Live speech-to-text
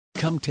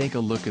Come take a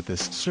look at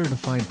this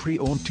certified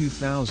pre-owned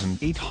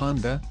 2008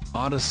 Honda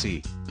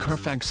Odyssey.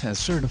 Carfax has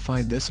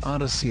certified this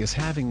Odyssey as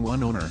having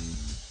one owner.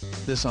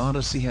 This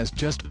Odyssey has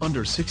just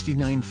under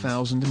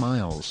 69,000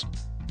 miles.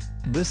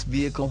 This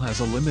vehicle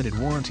has a limited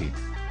warranty.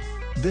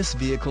 This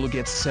vehicle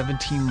gets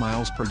 17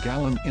 miles per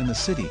gallon in the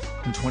city,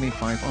 and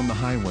 25 on the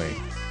highway.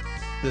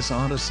 This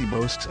Odyssey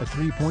boasts a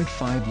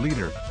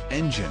 3.5-liter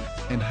engine,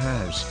 and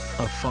has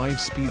a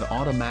 5-speed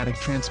automatic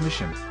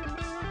transmission.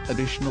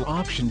 Additional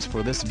options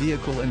for this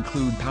vehicle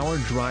include power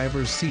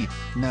driver's seat,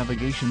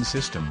 navigation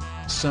system,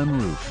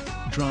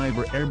 sunroof,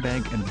 driver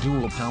airbag and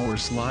dual power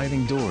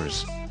sliding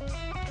doors.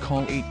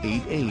 Call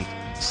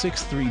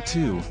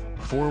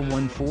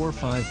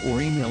 888-632-4145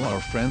 or email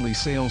our friendly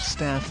sales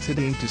staff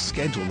today to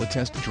schedule a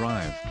test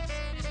drive.